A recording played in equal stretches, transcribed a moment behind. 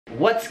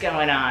What's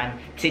going on?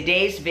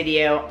 Today's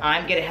video,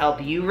 I'm gonna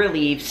help you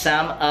relieve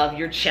some of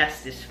your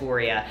chest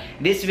dysphoria.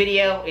 This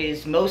video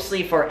is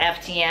mostly for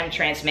FTM,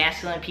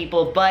 transmasculine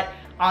people, but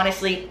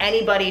honestly,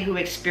 anybody who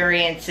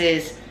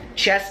experiences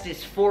chest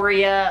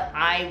dysphoria,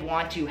 I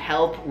want to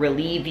help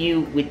relieve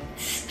you with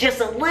just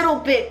a little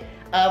bit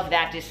of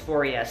that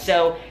dysphoria.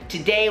 So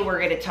today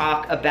we're gonna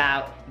talk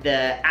about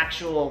the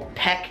actual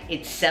pec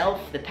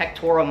itself, the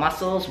pectoral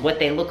muscles, what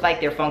they look like,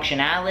 their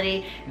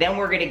functionality. Then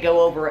we're gonna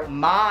go over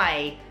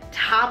my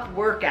top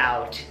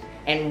workout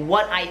and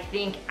what I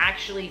think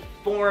actually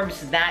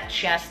forms that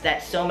chest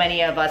that so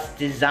many of us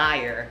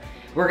desire.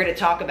 We're gonna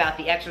talk about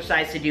the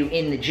exercise to do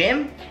in the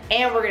gym,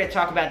 and we're gonna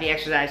talk about the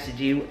exercise to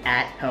do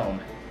at home.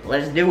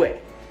 Let's do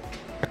it.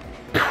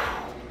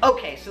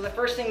 Okay, so the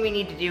first thing we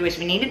need to do is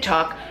we need to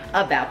talk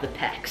about the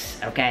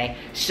pecs, okay?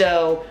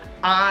 So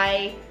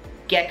I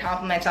get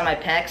compliments on my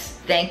pecs,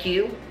 thank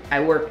you. I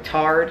worked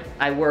hard,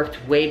 I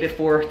worked way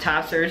before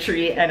top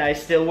surgery, and I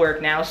still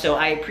work now, so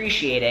I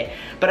appreciate it.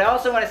 But I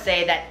also wanna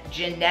say that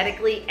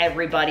genetically,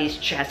 everybody's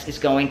chest is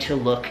going to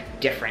look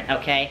different,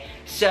 okay?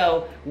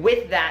 So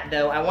with that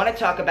though, I wanna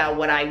talk about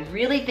what I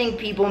really think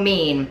people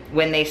mean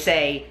when they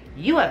say,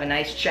 you have a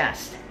nice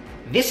chest.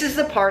 This is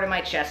the part of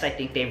my chest I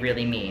think they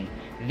really mean.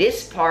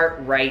 This part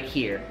right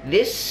here,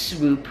 this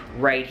swoop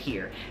right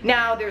here.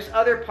 Now, there's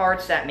other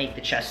parts that make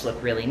the chest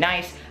look really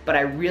nice, but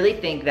I really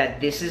think that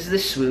this is the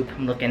swoop.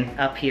 I'm looking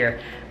up here.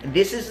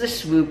 This is the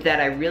swoop that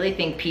I really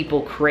think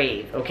people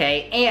crave,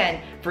 okay? And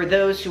for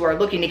those who are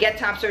looking to get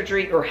top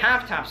surgery or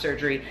have top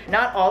surgery,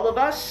 not all of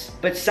us,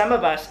 but some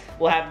of us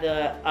will have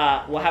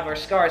our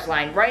scars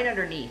lying right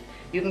underneath.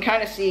 You can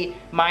kind of see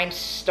mine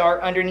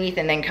start underneath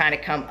and then kind of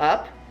come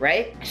up,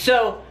 right?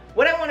 So,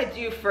 what I want to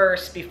do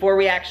first, before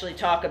we actually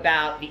talk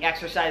about the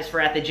exercise for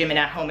at the gym and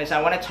at home, is I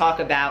want to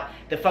talk about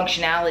the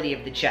functionality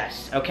of the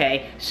chest,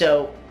 okay?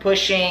 So,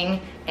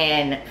 pushing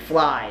and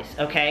flies,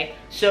 okay?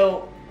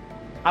 So,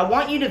 I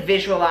want you to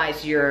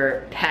visualize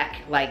your pec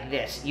like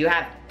this. You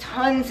have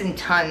tons and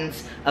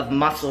tons of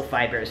muscle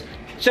fibers.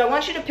 So, I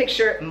want you to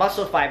picture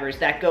muscle fibers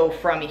that go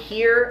from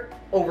here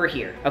over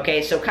here,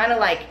 okay? So, kind of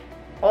like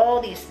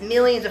all these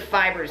millions of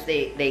fibers,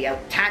 they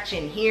attach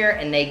in here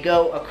and they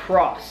go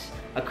across.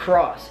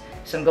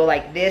 Some go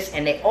like this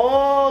and they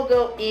all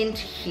go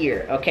into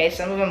here, okay?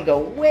 Some of them go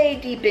way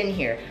deep in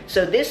here.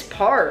 So this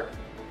part,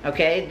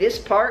 okay, this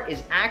part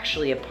is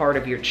actually a part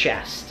of your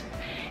chest.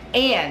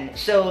 And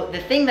so the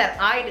thing that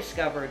I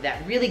discovered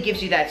that really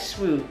gives you that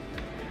swoop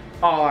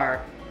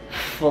are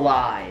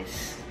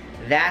flies.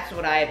 That's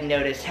what I have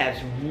noticed has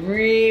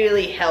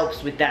really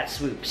helps with that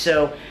swoop.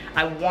 So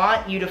I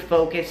want you to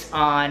focus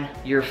on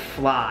your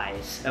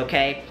flies,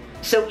 okay?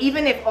 So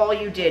even if all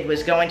you did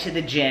was go into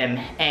the gym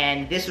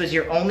and this was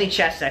your only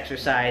chest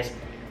exercise,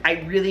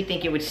 I really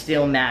think it would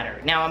still matter.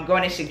 Now I'm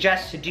going to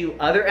suggest to do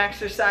other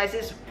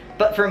exercises,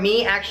 but for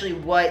me actually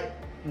what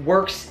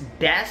works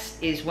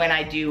best is when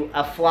I do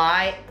a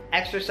fly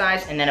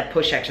exercise and then a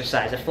push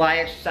exercise, a fly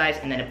exercise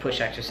and then a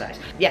push exercise.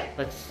 Yeah,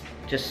 let's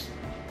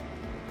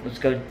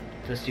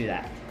do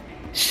that.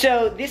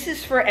 So this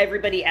is for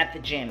everybody at the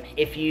gym.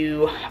 If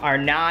you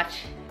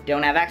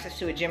don't have access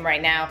to a gym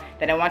right now,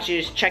 then I want you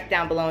to just check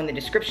down below in the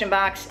description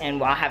box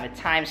and I'll have a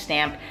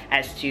timestamp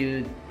as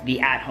to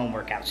the at-home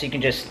workout. So you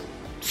can just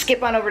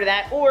skip on over to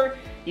that, or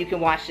you can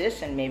watch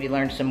this and maybe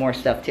learn some more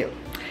stuff too.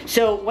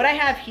 So what I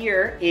have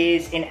here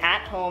is an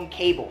at-home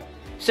cable.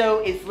 So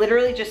it's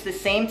literally just the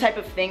same type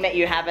of thing that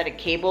you have at a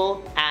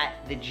cable at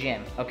the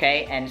gym,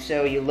 okay? And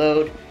so you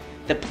load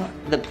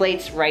the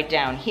plates right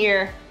down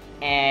here,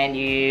 and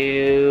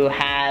you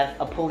have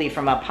a pulley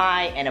from up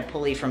high and a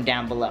pulley from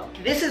down below.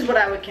 This is what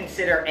I would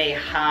consider a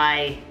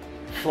high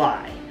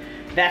fly.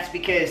 That's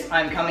because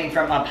I'm coming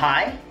from up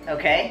high,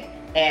 okay?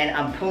 And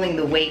I'm pulling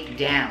the weight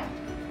down,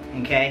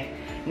 okay?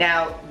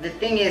 Now, the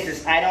thing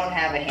is I don't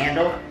have a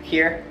handle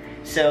here,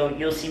 so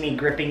you'll see me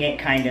gripping it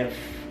kind of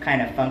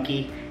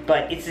funky,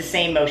 but it's the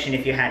same motion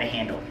if you had a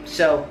handle.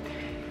 So,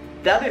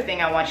 the other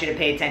thing I want you to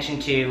pay attention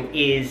to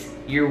is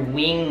your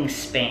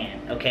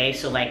wingspan, okay?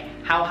 So like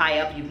how high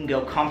up you can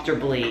go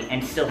comfortably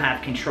and still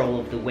have control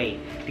of the weight,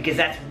 because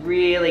that's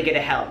really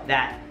gonna help.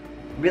 That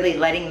really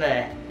letting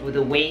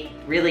the weight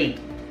really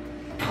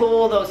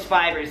pull those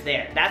fibers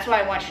there. That's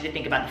why I want you to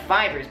think about the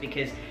fibers,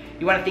 because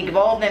you wanna think of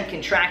all of them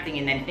contracting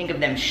and then think of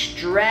them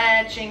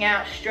stretching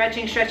out,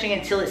 stretching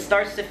until it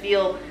starts to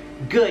feel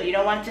good. You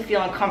don't want it to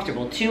feel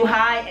uncomfortable. Too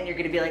high and you're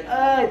gonna be like,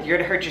 oh, you're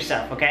gonna hurt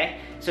yourself, okay?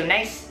 So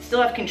nice,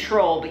 still have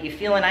control, but you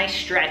feel a nice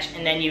stretch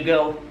and then you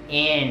go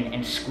in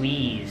and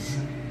squeeze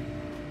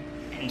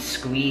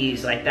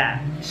like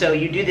that. So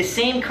you do the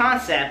same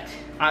concept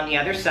on the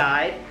other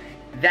side.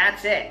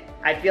 That's it.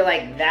 I feel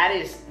like that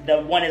is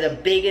one of the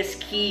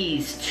biggest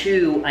keys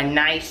to a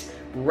nice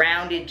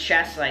rounded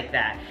chest like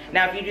that.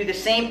 Now if you do the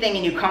same thing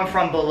and you come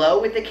from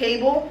below with the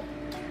cable,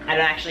 I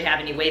don't actually have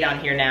any weight on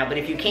here now, but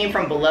if you came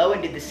from below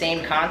and did the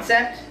same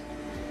concept,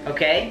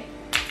 okay,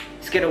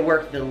 it's gonna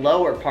work the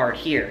lower part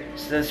here.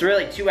 So there's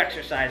really two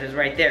exercises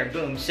right there,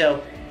 boom.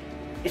 So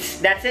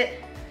that's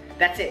it.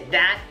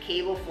 That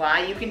cable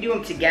fly, you can do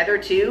them together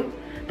too,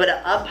 But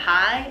up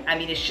high, I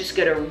mean, it's just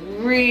gonna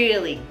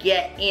really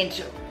get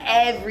into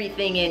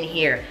everything in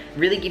here.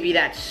 Really give you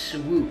that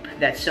swoop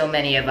that so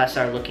many of us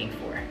are looking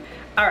for.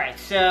 All right,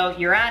 so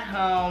you're at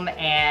home,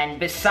 and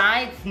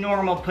besides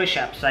normal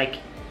push-ups, like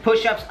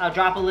push-ups, I'll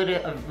drop a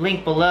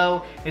link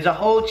below. There's a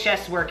whole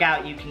chest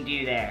workout you can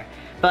do there.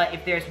 But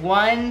if there's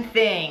one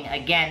thing,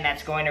 again,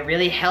 that's going to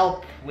really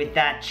help with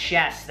that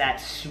chest,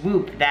 that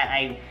swoop, that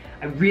I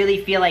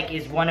really feel like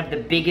is one of the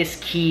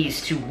biggest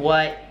keys to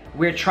what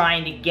we're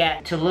trying to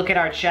get, to look at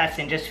our chest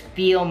and just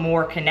feel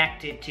more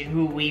connected to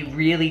who we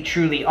really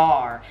truly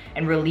are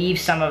and relieve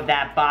some of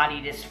that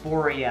body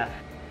dysphoria,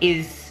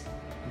 is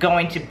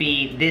going to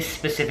be this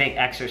specific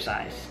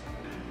exercise.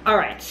 All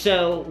right,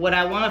 so what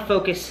I want to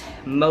focus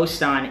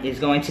most on is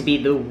going to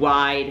be the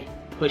wide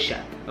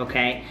push-up,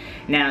 okay?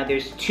 Now,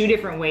 there's two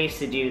different ways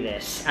to do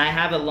this. I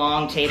have a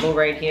long table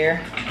right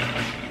here.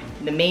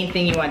 The main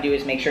thing you want to do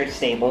is make sure it's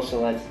stable,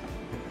 so let's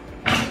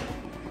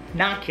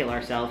not kill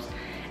ourselves.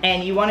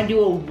 And you want to do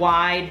a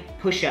wide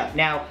push-up.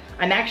 Now,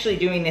 I'm actually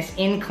doing this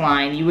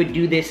incline. You would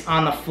do this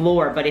on the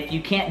floor, but if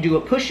you can't do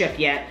a push-up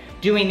yet,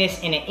 doing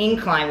this in an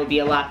incline would be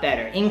a lot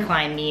better.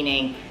 Incline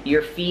meaning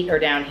your feet are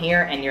down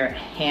here and your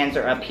hands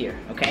are up here,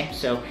 okay?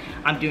 So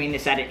I'm doing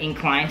this at an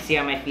incline. See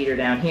how my feet are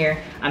down here?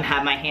 I'm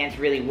have my hands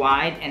really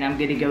wide, and I'm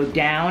gonna go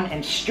down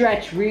and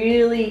stretch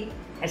really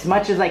as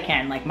much as I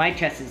can. Like my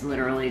chest is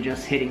literally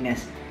just hitting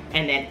this,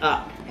 and then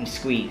up and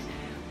squeeze.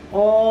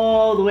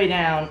 All the way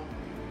down,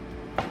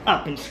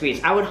 up and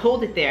squeeze. I would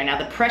hold it there. Now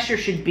the pressure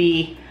should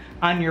be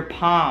on your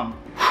palm.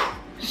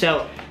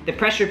 So the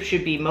pressure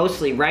should be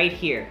mostly right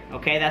here,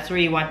 okay? That's where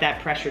you want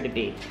that pressure to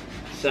be.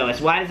 So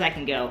as wide as I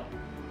can go,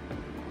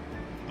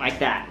 like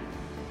that.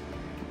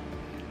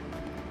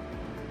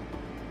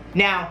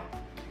 Now,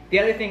 the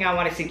other thing I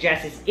want to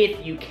suggest is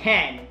if you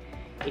can,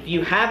 if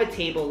you have a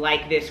table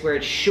like this where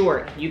it's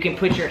short, you can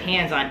put your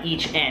hands on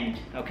each end,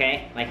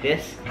 okay? Like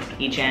this,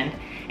 each end.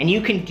 And you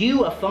can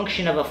do a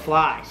function of a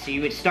fly. So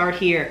you would start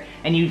here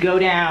and you go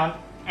down,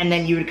 and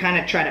then you would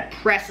kind of try to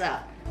press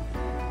up.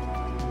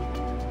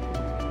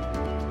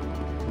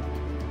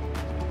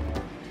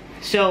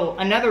 So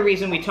another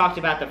reason we talked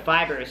about the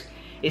fibers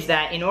is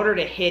that in order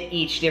to hit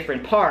each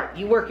different part,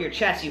 you work your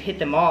chest, you hit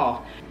them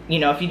all. You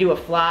know, if you do a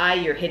fly,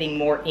 you're hitting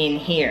more in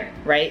here,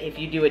 right? If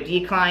you do a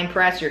decline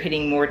press, you're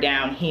hitting more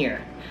down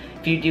here.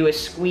 If you do a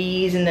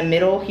squeeze in the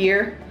middle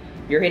here,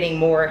 you're hitting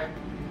more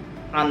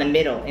on the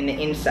middle, in the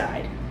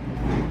inside.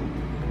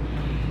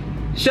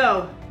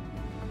 So,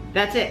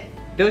 that's it.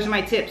 Those are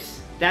my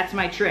tips. That's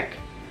my trick.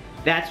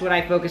 That's what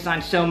I focus on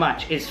so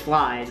much, is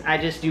flies. I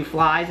just do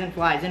flies and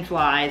flies and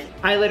flies.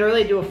 I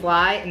literally do a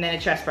fly and then a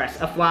chest press,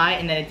 a fly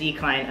and then a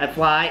decline, a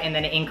fly and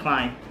then an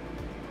incline.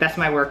 That's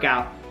my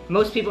workout.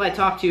 Most people I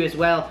talk to as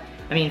well,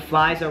 I mean,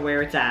 flies are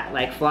where it's at.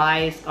 Like,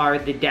 flies are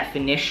the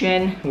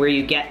definition where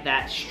you get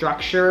that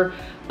structure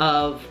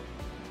of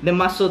the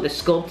muscle, the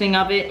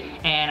sculpting of it,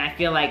 and I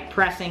feel like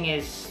pressing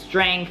is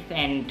strength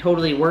and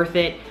totally worth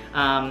it.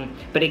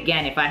 But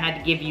again, if I had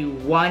to give you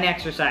one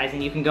exercise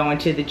and you can go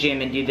into the gym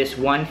and do this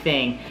one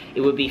thing,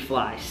 it would be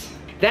flies.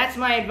 That's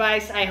my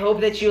advice. I hope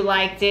that you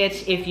liked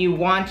it. If you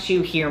want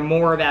to hear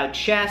more about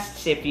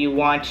chests, if you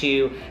want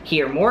to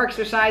hear more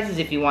exercises,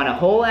 if you want a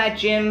whole at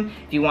gym,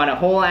 if you want a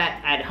whole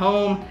at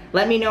home,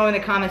 let me know in the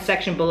comment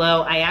section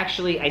below.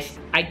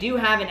 I do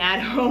have an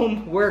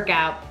at-home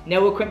workout,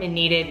 no equipment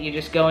needed. You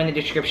just go in the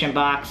description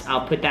box.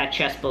 I'll put that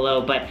chest below.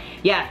 But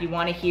yeah, if you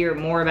want to hear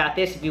more about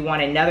this, if you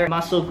want another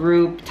muscle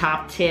group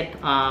top tip,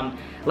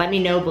 let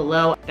me know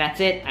below. That's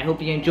it. I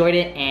hope you enjoyed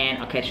it, and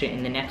I'll catch you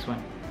in the next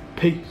one.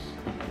 Peace.